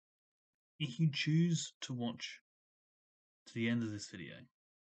if you choose to watch to the end of this video,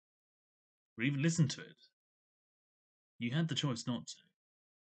 or even listen to it, you had the choice not to.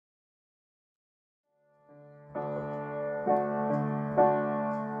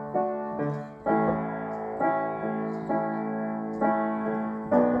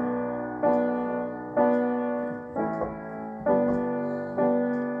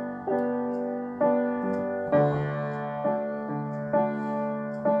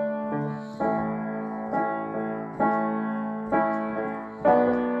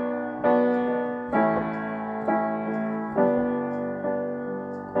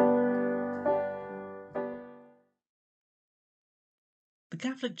 The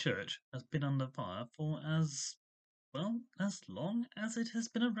Catholic Church has been under fire for as long as it has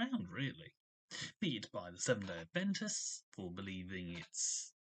been around, really. Be it by the Seventh-day Adventists for believing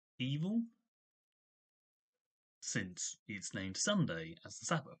it's evil, since it's named Sunday as the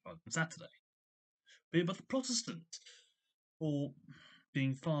Sabbath rather than Saturday. Be it by the Protestants for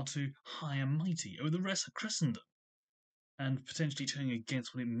being far too high and mighty over the rest of Christendom, and potentially turning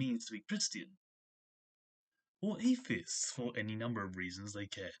against what it means to be Christian. Or atheists for any number of reasons they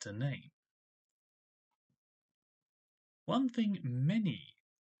care to name. One thing many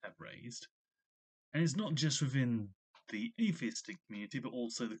have raised, and it's not just within the atheistic community but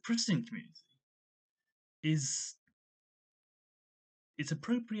also the Christian community, is its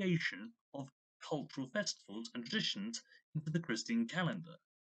appropriation of cultural festivals and traditions into the Christian calendar.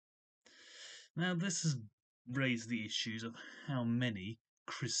 Now, this has raised the issues of how many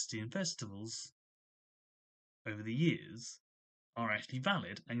Christian festivals over the years are actually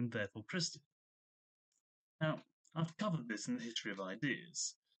valid and therefore Christian. Now, I've covered this in the History of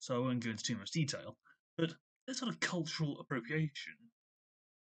Ideas, so I won't go into too much detail, but this sort of cultural appropriation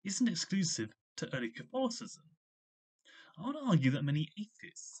isn't exclusive to early Catholicism. I would argue that many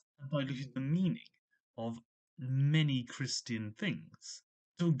atheists have diluted the meaning of many Christian things,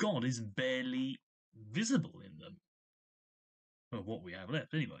 till God is barely visible in them. Well, what we have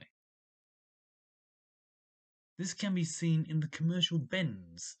left, anyway. This can be seen in the commercial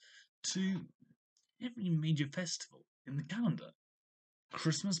bends to every major festival in the calendar.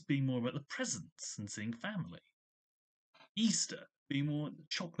 Christmas being more about the presents and seeing family. Easter being more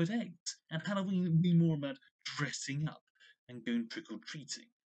chocolate eggs. And Halloween being more about dressing up and going trick-or-treating.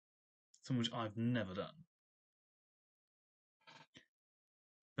 Something which I've never done.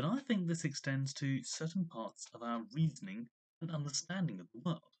 But I think this extends to certain parts of our reasoning and understanding of the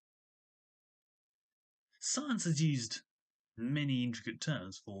world. Science has used many intricate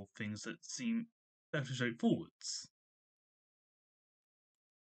terms for things that seem fairly straightforward.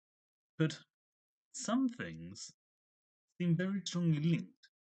 But some things seem very strongly linked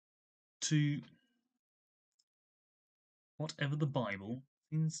to whatever the Bible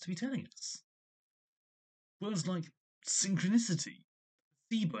seems to be telling us. Words like synchronicity,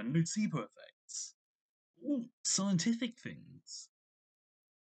 placebo and nocebo effects, all scientific things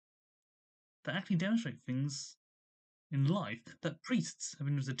that actually demonstrate things in life that priests have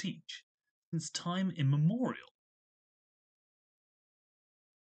been able to teach since time immemorial.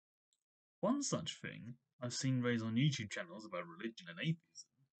 One such thing I've seen raised on YouTube channels about religion and atheism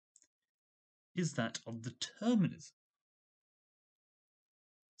is that of determinism.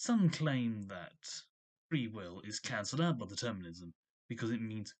 Some claim that free will is cancelled out by determinism because it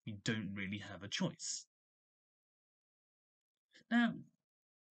means we don't really have a choice. Now,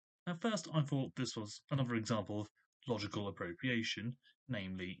 at first I thought this was another example of logical appropriation,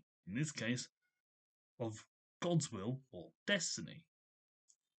 namely, in this case, of God's will or destiny.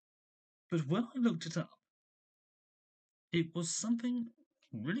 But when I looked it up, it was something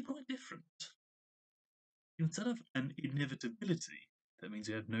really quite different. Instead of an inevitability that means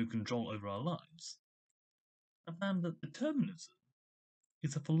we have no control over our lives, I found that determinism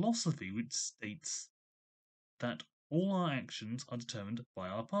is a philosophy which states that all our actions are determined by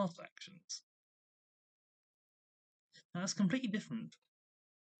our past actions. Now, that's completely different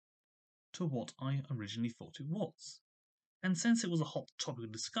to what I originally thought it was. And since it was a hot topic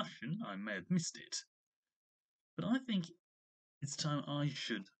of discussion, I may have missed it. But I think it's time I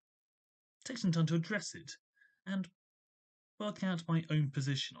should take some time to address it and work out my own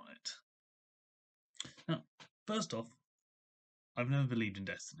position on it. Now, first off, I've never believed in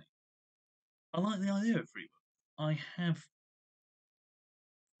destiny. I like the idea of free will. I have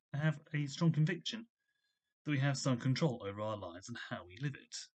a strong conviction that we have some control over our lives and how we live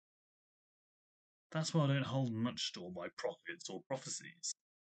it. That's why I don't hold much store by prophets or prophecies.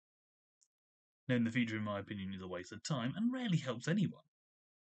 Knowing the future, in my opinion, is a waste of time and rarely helps anyone.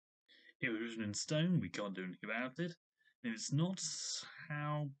 If it was written in stone, we can't do anything about it. And if it's not,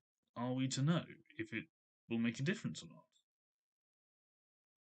 how are we to know if it will make a difference or not?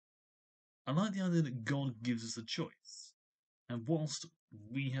 I like the idea that God gives us a choice, and whilst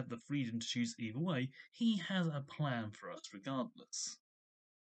we have the freedom to choose either way, He has a plan for us regardless.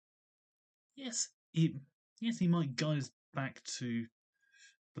 Yes, He might guide us back to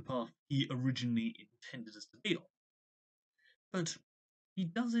the path He originally intended us to be on, but He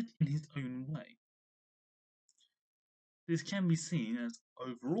does it in His own way. This can be seen as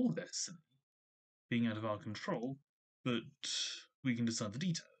overall destiny, being out of our control, but we can decide the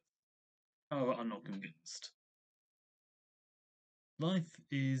details. However, I'm not convinced. Life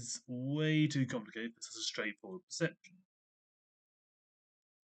is way too complicated for such a straightforward perception.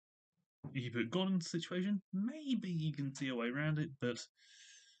 If you put God in the situation, maybe you can see a way around it, but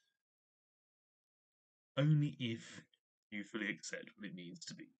only if you fully accept what it means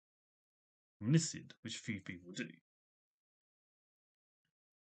to be omniscient, which few people do.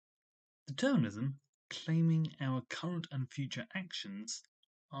 Determinism, claiming our current and future actions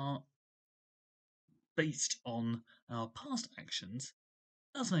are based on our past actions,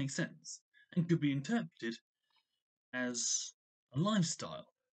 does make sense and could be interpreted as a lifestyle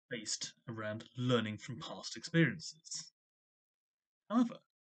based around learning from past experiences. However,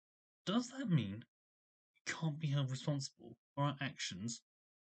 does that mean we can't be held responsible for our actions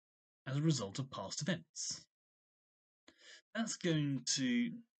as a result of past events? That's going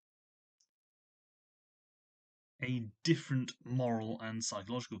to a different moral and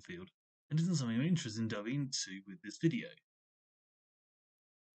psychological field, and isn't something I'm interested in delving into with this video.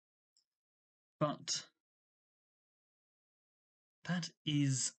 But that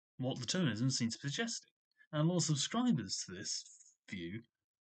is what determinism seems to be suggesting, and a lot of subscribers to this view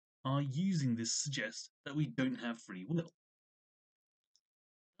are using this to suggest that we don't have free will.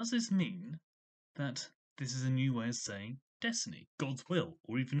 Does this mean that this is a new way of saying destiny, God's will,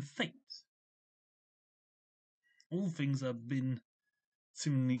 or even fate? All things have been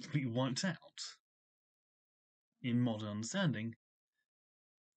seemingly completely wiped out in modern understanding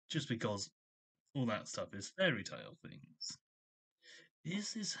just because all that stuff is fairy tale things.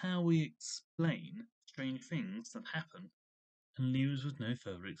 Is this how we explain strange things that happen and leave us with no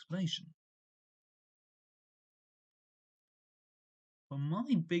further explanation? Well, my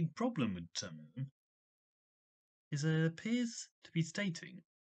big problem with determinism is that it appears to be stating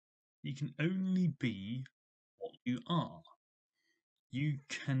you can only be what you are. You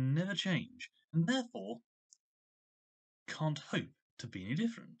can never change, and therefore can't hope to be any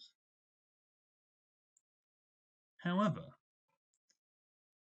different. However,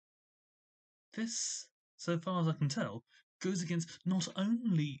 this, so far as I can tell, goes against not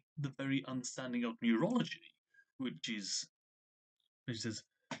only the very understanding of neurology, which says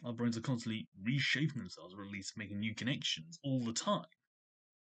our brains are constantly reshaping themselves, or at least making new connections all the time,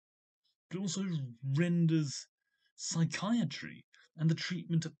 but also renders psychiatry and the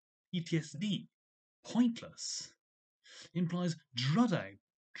treatment of PTSD pointless. It implies drug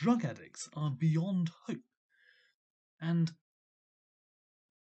addicts are beyond hope, and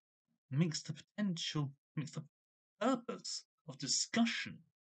makes the purpose of discussion,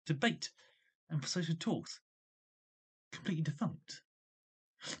 debate, and social talks completely defunct.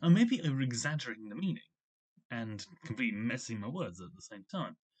 I may be over exaggerating the meaning and completely messing my words at the same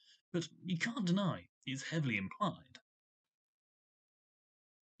time, but you can't deny it's heavily implied.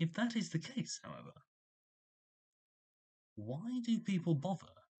 If that is the case, however, why do people bother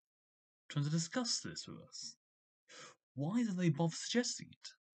trying to discuss this with us? Why do they bother suggesting it?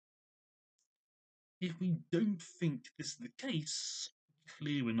 If we don't think this is the case,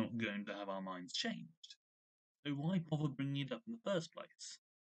 clearly we're not going to have our minds changed. So why bother bringing it up in the first place?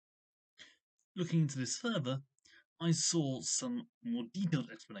 Looking into this further, I saw some more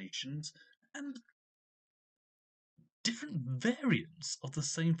detailed explanations and different variants of the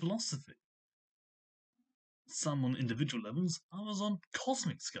same philosophy. Some on individual levels, others on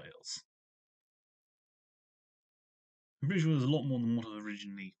cosmic scales. I'm pretty sure there's a lot more than what I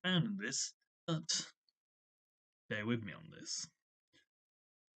originally found in this, but bear with me on this.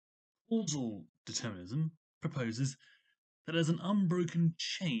 Causal determinism proposes that there's an unbroken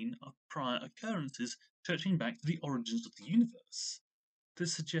chain of prior occurrences stretching back to the origins of the universe.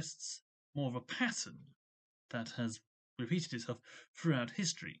 This suggests more of a pattern that has repeated itself throughout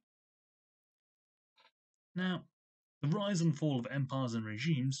history. Now, the rise and fall of empires and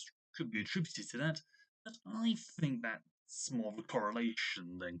regimes could be attributed to that, but I think that's more of a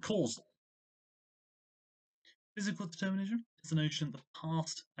correlation than causal. Physical determinism is the notion that the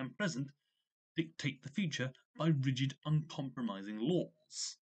past and present dictate the future by rigid, uncompromising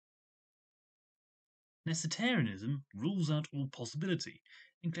laws. Necessitarianism rules out all possibility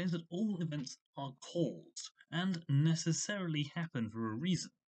and claims that all events are caused and necessarily happen for a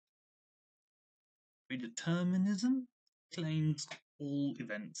reason. Predeterminism claims all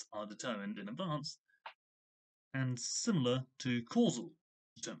events are determined in advance and similar to causal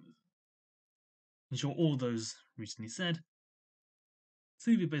determinism. In short, all those recently said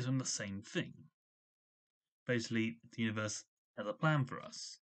seem to be based on the same thing. Basically, the universe has a plan for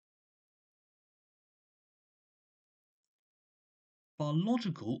us.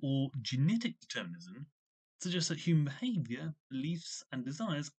 Biological or genetic determinism suggests that human behavior, beliefs, and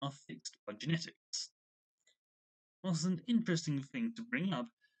desires are fixed by genetics. Whilst it's an interesting thing to bring up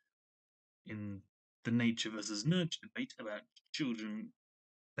in the nature versus nurture debate about children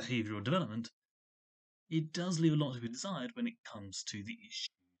behavioural development, it does leave a lot to be desired when it comes to the issue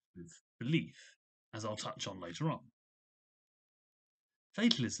with belief, as I'll touch on later on.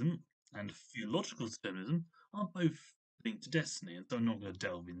 Fatalism and theological determinism are both linked to destiny, and so I'm not going to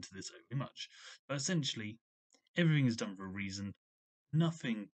delve into this overly much. But essentially, everything is done for a reason,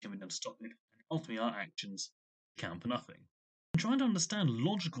 nothing can be done to stop it, and ultimately our actions count for nothing. I'm trying to understand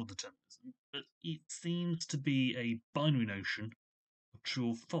logical determinism, but it seems to be a binary notion of true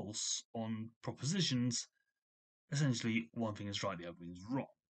or false on propositions. Essentially, one thing is right, the other thing is wrong.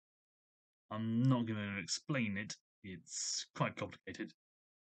 I'm not going to explain it, it's quite complicated,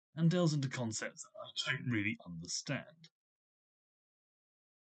 and delves into concepts that I don't really understand.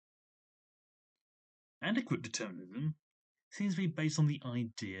 Adequate determinism seems to be based on the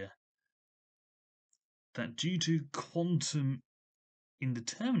idea that due to quantum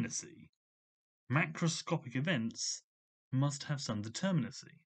indeterminacy, macroscopic events must have some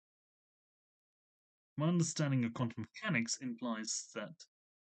determinacy. My understanding of quantum mechanics implies that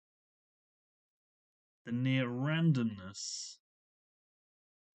the near randomness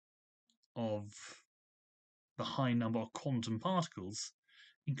of the high number of quantum particles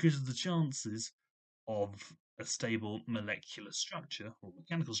increases the chances of a stable molecular structure or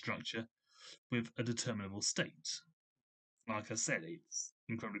mechanical structure with a determinable state. Like I said, it's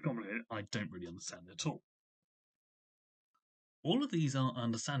incredibly complicated. I don't really understand it at all. All of these are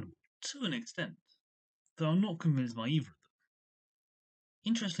understandable to an extent, though I'm not convinced by either of them.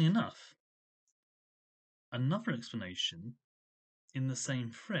 Interestingly enough, another explanation in the same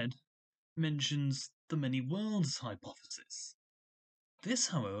thread mentions the many worlds hypothesis. This,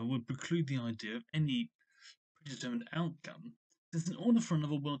 however, would preclude the idea of any predetermined outcome, since in order for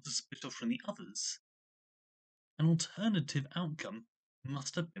another world to split off from the others, an alternative outcome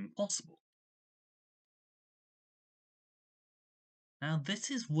must have been possible. Now, this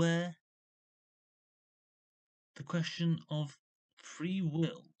is where the question of free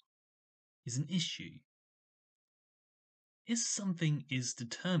will is an issue. If something is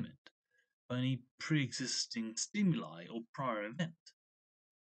determined by any pre-existing stimuli or prior event,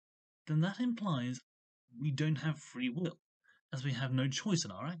 then that implies we don't have free will, as we have no choice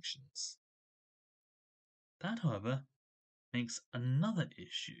in our actions. That, however, makes another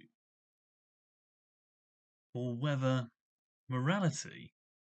issue, or whether morality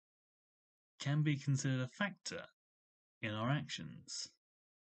can be considered a factor in our actions.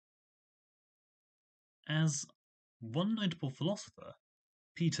 As one notable philosopher,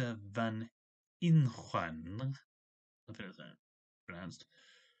 Peter van Ingen, I think that's pronounced,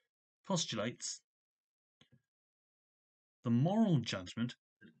 postulates, the moral judgment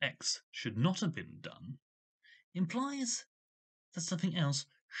that X should not have been done implies that something else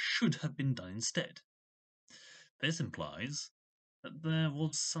should have been done instead. This implies that there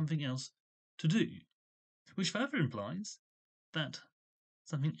was something else to do, which further implies that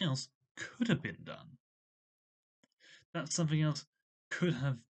something else could have been done. That something else could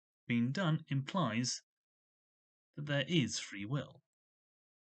have been done implies that there is free will.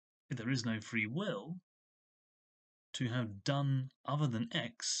 If there is no free will to have done other than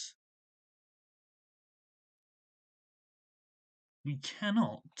X, we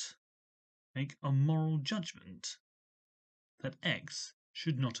cannot make a moral judgment that X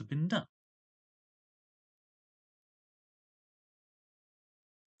should not have been done.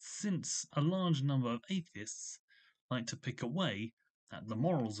 Since a large number of atheists like to pick away at the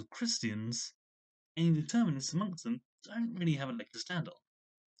morals of Christians, any determinists amongst them don't really have a leg to stand on.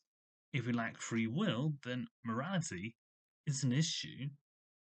 If we lack free will, then morality is an issue,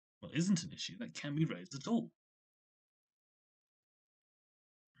 well, isn't an issue that can be raised at all.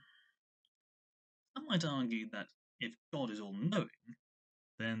 Some might argue that if God is all-knowing,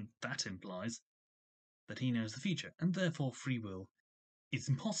 then that implies that he knows the future, and therefore free will is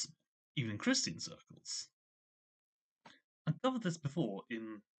impossible, even in Christian circles. I covered this before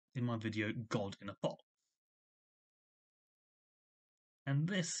in my video God in a Box. And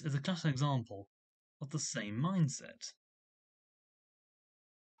this is a classic example of the same mindset.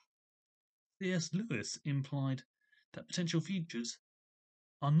 C.S. Lewis implied that potential futures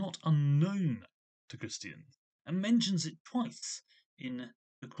are not unknown to Christians, and mentions it twice in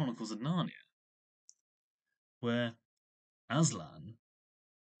the Chronicles of Narnia, where Aslan,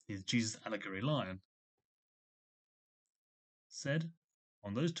 his Jesus allegory lion, said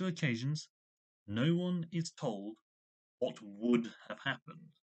on those two occasions, no one is told what would have happened.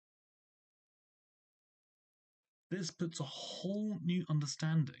 This puts a whole new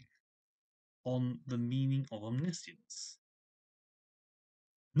understanding on the meaning of omniscience.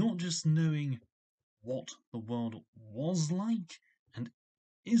 Not just knowing what the world was like and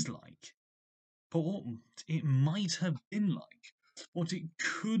is like, but what it might have been like, what it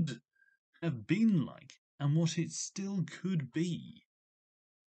could have been like, and what it still could be.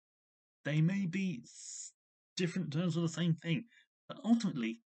 They may be different terms for the same thing, but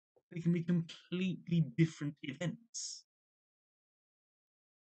ultimately they can be completely different events.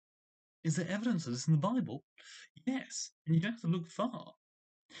 Is there evidence of this in the Bible? Yes, and you don't have to look far.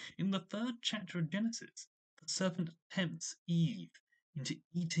 In the 3rd chapter of Genesis, the serpent tempts Eve into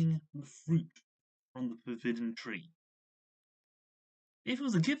eating the fruit from the forbidden tree. If it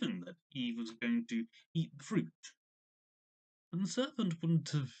was a given that Eve was going to eat the fruit, then the serpent wouldn't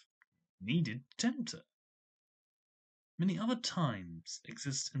have needed to tempt her. Many other times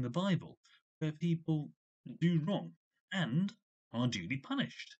exist in the Bible where people do wrong and are duly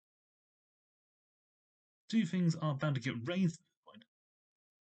punished. Two things are bound to get raised at this point.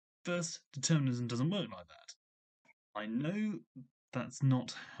 First, determinism doesn't work like that. I know that's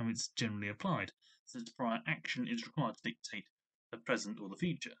not how it's generally applied, since prior action is required to dictate the present or the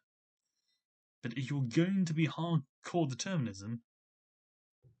future. But if you're going to be hardcore determinism,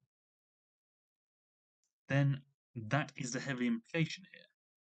 then that is the heavy implication here.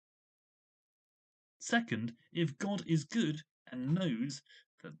 Second, if God is good and knows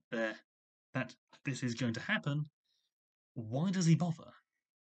that this is going to happen, why does he bother?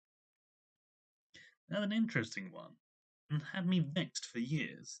 That's an interesting one, and had me vexed for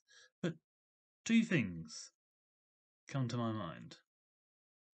years. But two things come to my mind.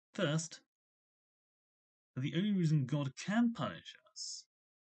 First, the only reason God can punish us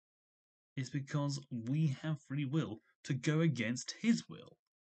is because we have free will to go against his will.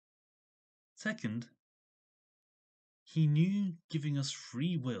 Second, he knew giving us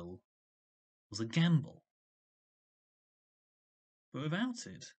free will was a gamble. But without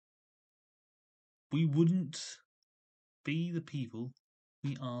it, we wouldn't be the people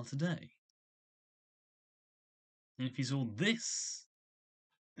we are today. And if he saw this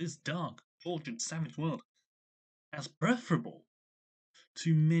dark, tortured, savage world as preferable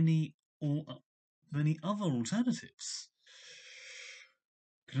to many other alternatives,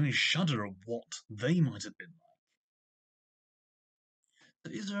 I can only shudder at what they might have been like.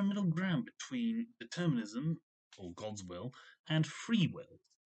 So is there a middle ground between determinism, or God's will, and free will?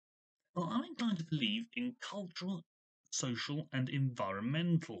 Well, I'm inclined to believe in cultural, social, and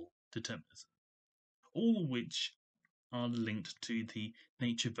environmental determinism, all of which are linked to the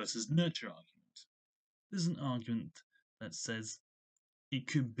nature versus nurture argument. There's an argument that says it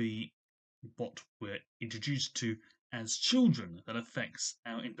could be what we're introduced to as children that affects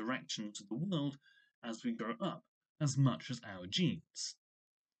our interactions with the world as we grow up, as much as our genes.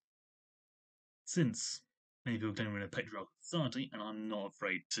 Since many people claim we're in a patriarchal society, and I'm not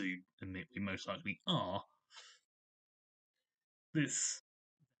afraid to admit we most likely are, this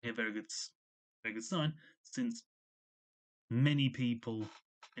is a very good sign, since many people,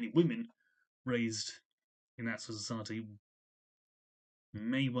 many women raised in that society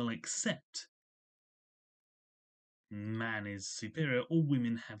may well accept man is superior or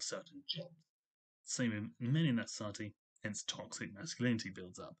women have certain jobs. Same with men in that society, hence toxic masculinity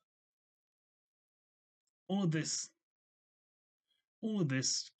builds up. All of this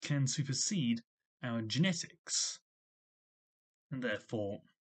can supersede our genetics, and therefore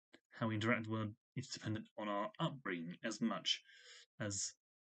how we interact with the world is dependent on our upbringing as much as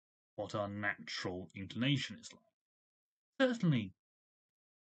what our natural inclination is like. Certainly,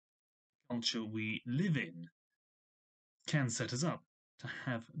 the culture we live in can set us up to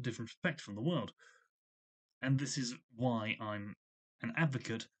have a different perspective on the world. And this is why I'm an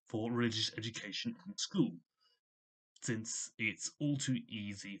advocate for religious education in school, since it's all too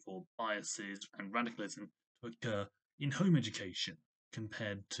easy for biases and radicalism to occur in home education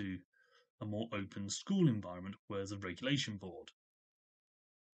compared to a more open school environment where there's a regulation board.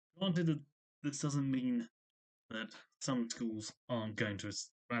 Granted that this doesn't mean that some schools aren't going to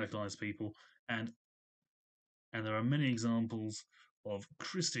radicalise people, and there are many examples of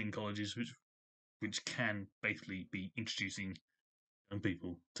Christian colleges which can basically be introducing young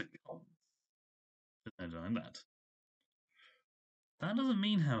people to cons. There's no denying that. That doesn't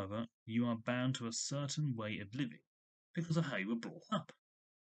mean, however, you are bound to a certain way of living because of how you were brought up.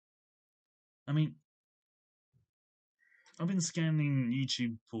 I mean, I've been scanning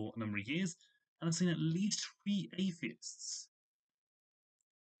YouTube for a number of years, and I've seen at least 3 atheists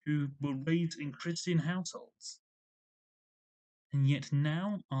who were raised in Christian households, and yet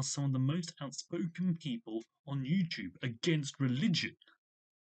now are some of the most outspoken people on YouTube against religion.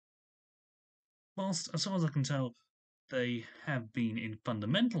 Whilst, as far as I can tell, they have been in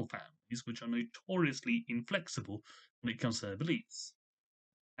fundamental families which are notoriously inflexible when it comes to their beliefs,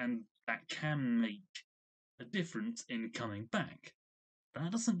 and that can make a difference in coming back.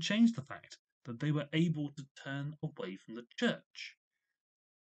 That doesn't change the fact that they were able to turn away from the church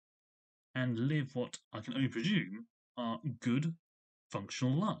and live what I can only presume are good,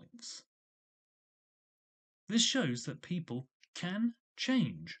 functional lives. This shows that people can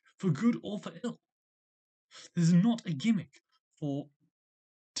change, for good or for ill. This is not a gimmick for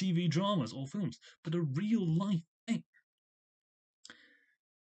TV dramas or films, but a real life thing.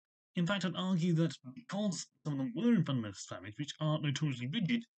 In fact, I'd argue that because some of them were in fundamentalist families which are notoriously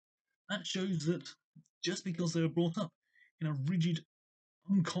rigid, that shows that just because they were brought up in a rigid,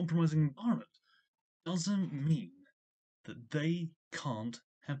 uncompromising environment doesn't mean that they can't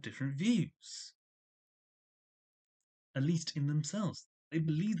have different views. At least in themselves. They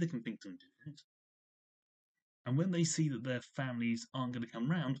believe they can think something different. And when they see that their families aren't going to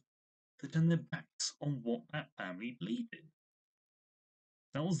come round, they turn their backs on what that family believed in.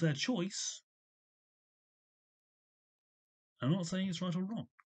 That was their choice. I'm not saying it's right or wrong.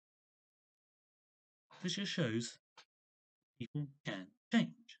 This just shows people can change.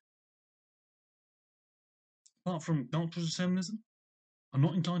 Apart from cultural determinism, I'm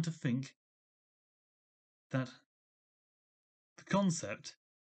not inclined to think that the concept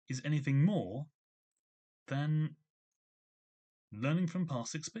is anything more than learning from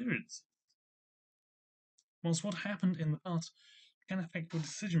past experience. Whilst what happened in the past can affect your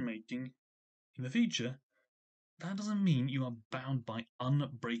decision making in the future, that doesn't mean you are bound by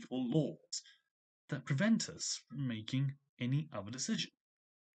unbreakable laws that prevent us from making any other decision.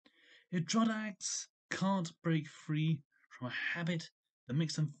 If drug addicts can't break free from a habit that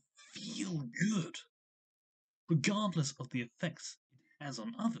makes them feel good, regardless of the effects it has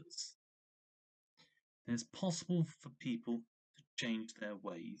on others, then it's possible for people to change their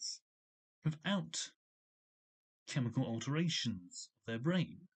ways without chemical alterations of their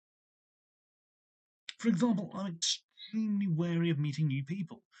brain. For example, I'm extremely wary of meeting new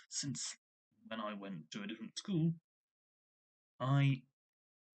people, since when I went to a different school, I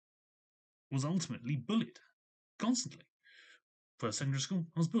was ultimately bullied constantly. First secondary school,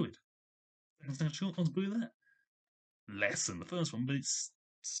 I was bullied. Second secondary school, I was bullied there. Less than the first one, but it's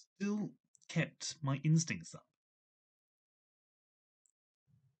still kept my instincts up.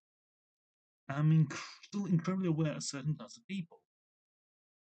 I'm still incredibly aware of certain types of people.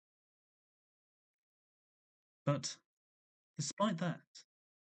 But despite that,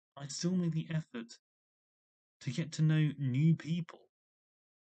 I still make the effort to get to know new people.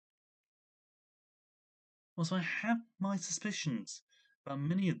 Also, I have my suspicions about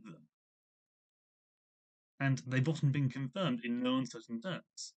many of them, and they've often been confirmed in no uncertain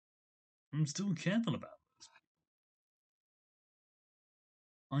terms. I'm still careful about this.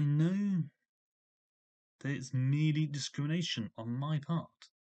 I know that it's merely discrimination on my part,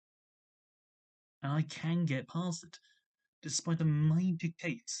 and I can get past it, despite a major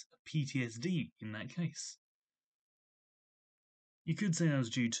case of PTSD in that case. You could say that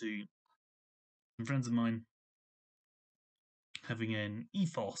was due to some friends of mine having an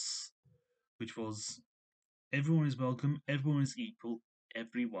ethos which was everyone is welcome, everyone is equal,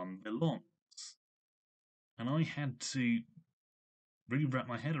 everyone belongs. And I had to really wrap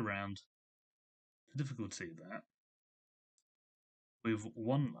my head around the difficulty of that with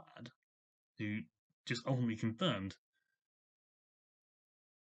one lad who just ultimately confirmed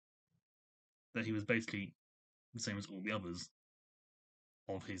that he was basically the same as all the others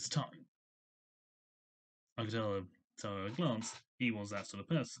of his time. I could tell at a glance he was that sort of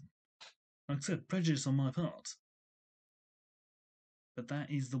person. Like I said, prejudice on my part. But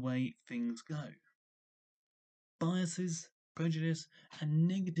that is the way things go. Biases, prejudice, and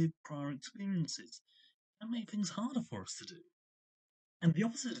negative prior experiences that make things harder for us to do. And the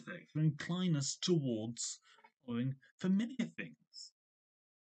opposite effect will incline us towards following familiar things.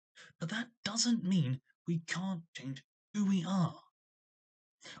 But that doesn't mean we can't change who we are.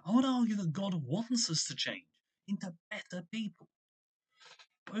 I would argue that God wants us to change into better people.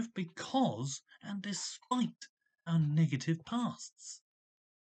 both because and despite our negative pasts.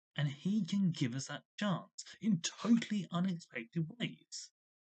 And he can give us that chance in totally unexpected ways.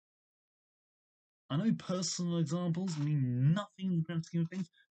 I know personal examples mean nothing in the grand scheme of things,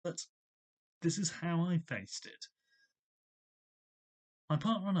 but this is how I faced it. My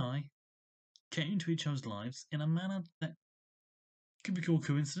partner and I came into each other's lives in a manner that could be called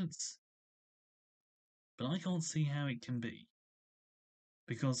coincidence, but I can't see how it can be.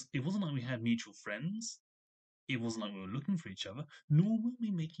 Because it wasn't like we had mutual friends, it wasn't like we were looking for each other, nor were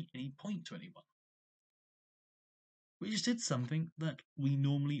we making any point to anyone. We just did something that we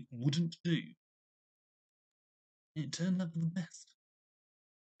normally wouldn't do. And it turned out for the best.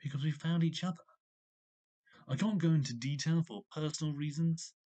 Because we found each other. I can't go into detail for personal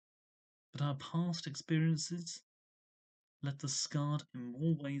reasons, but our past experiences left us scarred in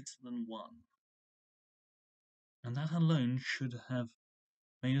more ways than one. And that alone should have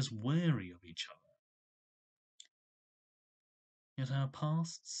made us wary of each other. Yet our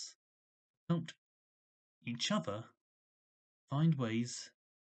pasts helped each other find ways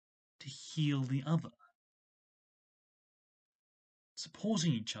to heal the other,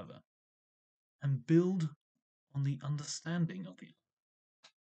 supporting each other, and build on the understanding of the other.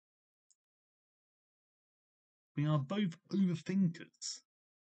 We are both overthinkers,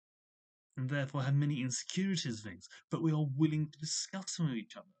 and therefore have many insecurities of things, but we are willing to discuss them with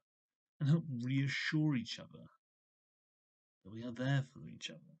each other and help reassure each other that we are there for each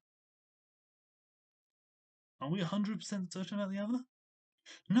other. Are we 100% certain about the other?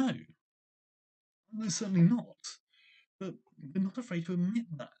 No. No, certainly not. But we're not afraid to admit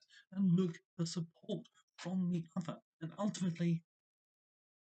that and look for support from the other. And ultimately,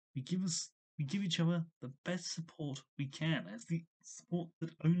 we give each other the best support we can, as the support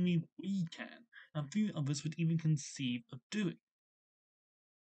that only we can, and few others would even conceive of doing.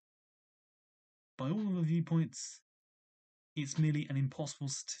 By all other viewpoints, it's merely an impossible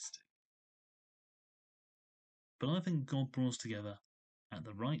statistic. But I think God brought us together at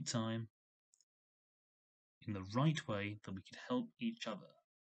the right time, in the right way, that we could help each other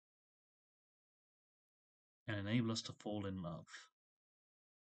and enable us to fall in love.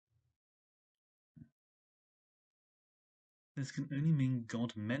 This can only mean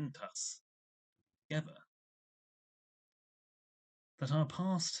God meant us together. That our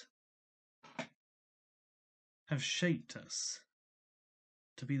past have shaped us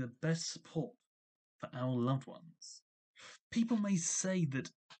to be the best support for our loved ones. People may say that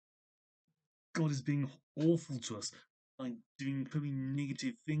God is being awful to us by doing incredibly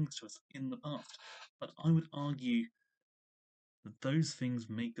negative things to us in the past, but I would argue that those things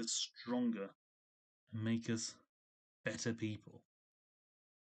make us stronger and make us better people.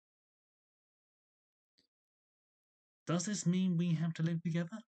 Does this mean we have to live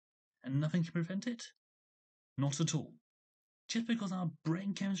together and nothing can prevent it? Not at all. Just because our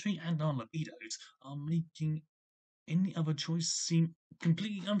brain chemistry and our libidos are making any other choice seem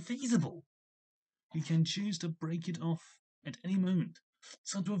completely unfeasible. We can choose to break it off at any moment,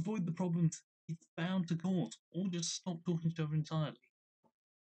 so to avoid the problems it's bound to cause, or just stop talking to each other entirely.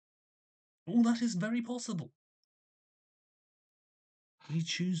 All that is very possible. We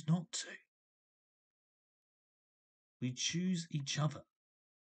choose not to. We choose each other.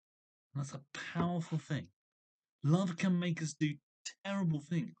 And that's a powerful thing. Love can make us do terrible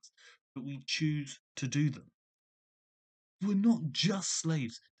things, but we choose to do them. We're not just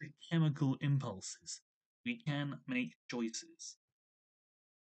slaves to chemical impulses. We can make choices.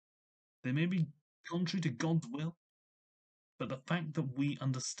 They may be contrary to God's will, but the fact that we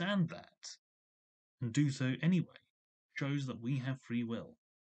understand that and do so anyway shows that we have free will.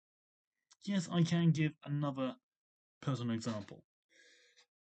 Yes, I can give another personal example.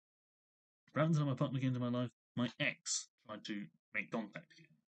 Around the time my partner came into my life, my ex tried to make contact again.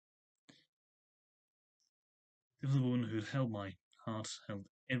 This was a woman who had held my heart, held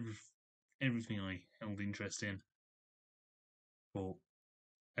everything I held interest in for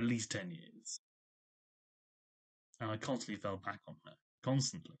at least 10 years. And I constantly fell back on her.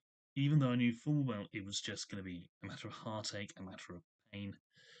 Constantly. Even though I knew full well it was just going to be a matter of heartache, a matter of pain.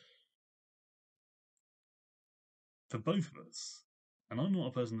 For both of us. And I'm not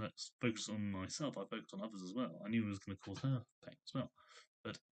a person that's focused on myself, I focus on others as well. I knew it was going to cause her pain as well.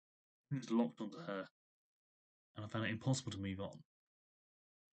 But I was locked onto her, and I found it impossible to move on.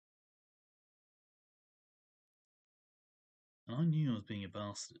 And I knew I was being a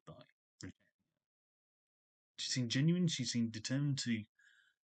bastard by rejecting her. She seemed genuine, she seemed determined to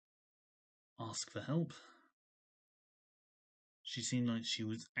ask for help. She seemed like she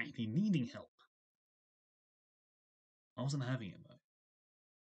was actually needing help. I wasn't having it though.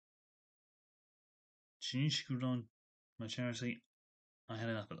 Junichi Kuron, my charity, I had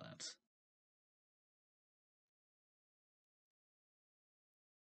enough of that.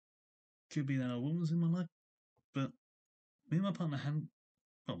 Could be that a woman was in my life, but me and my partner hadn't.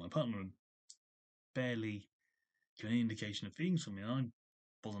 Well, my partner had barely given any indication of feelings for me, and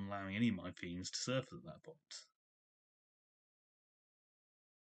I wasn't allowing any of my feelings to surface at that point.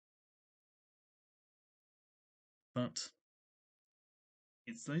 But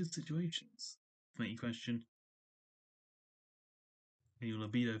it's those situations that make you question, are your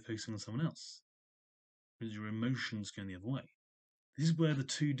libido focusing on someone else? Or is your emotions going the other way? This is where the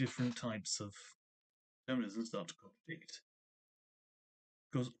two different types of feminism start to contradict.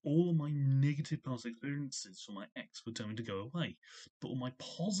 Because all of my negative past experiences from my ex would tell me to go away, but all my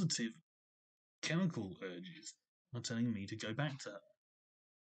positive chemical urges are telling me to go back to her.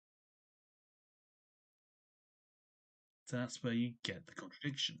 So that's where you get the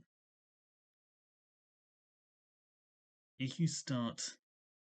contradiction. If you start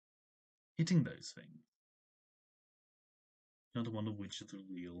hitting those things, you start to wonder which is the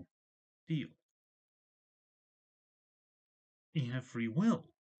real deal. You have free will.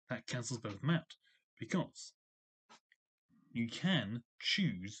 That cancels both of them out. Because you can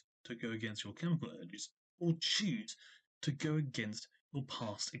choose to go against your chemical urges or choose to go against your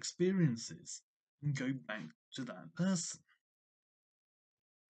past experiences and go back to that person.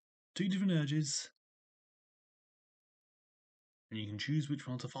 Two different urges, and you can choose which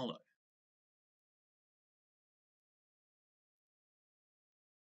one to follow.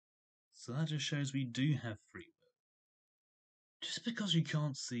 So that just shows we do have free will. Just because you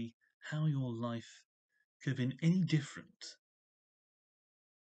can't see how your life could have been any different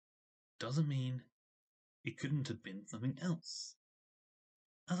doesn't mean it couldn't have been something else.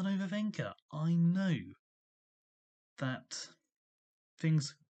 As an overthinker, I know that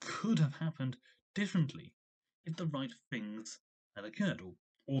things could have happened differently if the right things had occurred,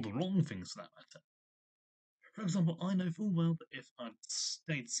 or the wrong things for that matter. For example, I know full well that if I'd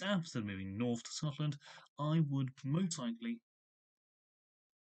stayed south instead of moving north to Scotland, I would most likely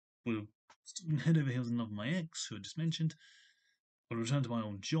would have stood head over heels in love with my ex, who I just mentioned. I would return to my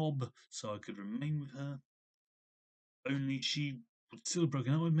old job so I could remain with her. Only she would still have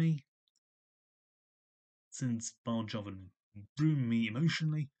broken up with me, since my old job had ruined me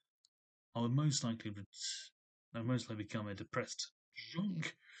emotionally. I would most likely become a depressed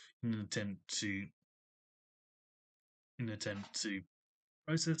drunk in an attempt to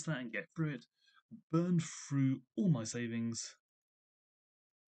process that and get through it. Burned through all my savings.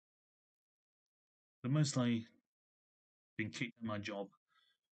 But most likely been kicked from my job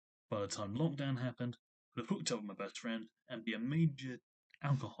by the time lockdown happened. Would have hooked up with my best friend and be a major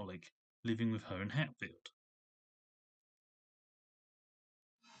alcoholic living with her in Hatfield.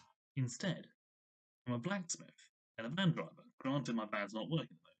 Instead, I'm a blacksmith and a van driver. Granted, my van's not working at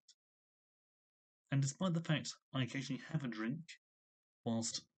the moment. And despite the fact I occasionally have a drink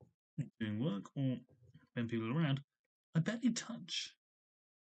whilst doing work or when people are around, I barely touch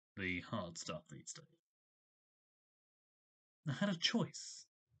the hard stuff these days. I had a choice,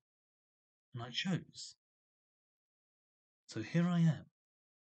 and I chose. So here I am.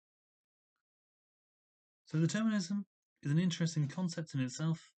 So determinism is an interesting concept in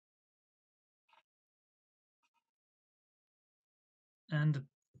itself, and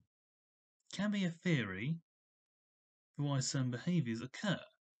can be a theory for why certain behaviours occur,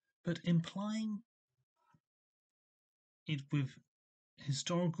 but implying it with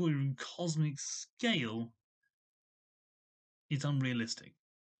historical or cosmic scale is unrealistic,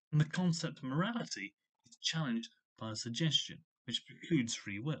 and the concept of morality is challenged by a suggestion which precludes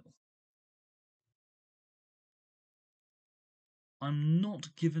free will. I'm not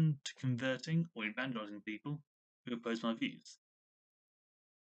given to converting or evangelizing people who oppose my views.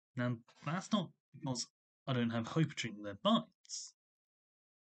 Now, that's not because I don't have hope of drinking their bites,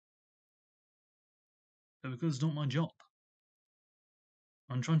 but because it's not my job.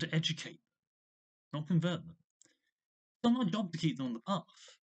 I'm trying to educate them, not convert them. It's not my job to keep them on the path,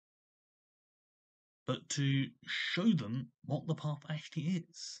 but to show them what the path actually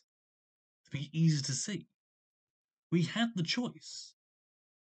is, to be easy to see. We have the choice.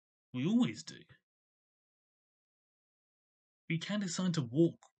 We always do. We can decide to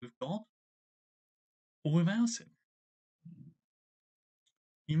walk with God or without Him.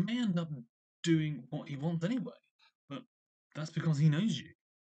 You may end up doing what He wants anyway, but that's because He knows you,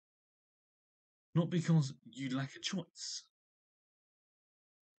 not because you lack a choice.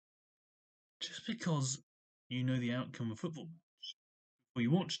 Just because you know the outcome of a football match or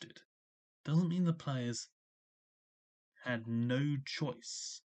you watched it doesn't mean the players had no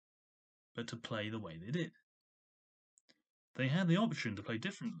choice. but to play the way they did. They had the option to play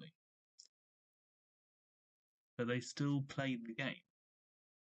differently, but they still played the game,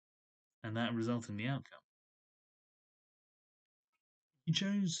 and that resulted in the outcome. You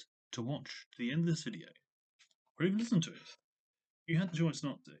chose to watch to the end of this video, or even listen to it. You had the choice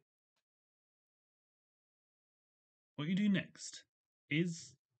not to. What you do next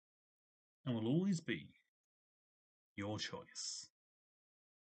is, and will always be, your choice.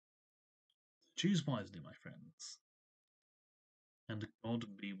 Choose wisely, my friends, and God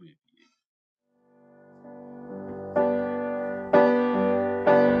be with you.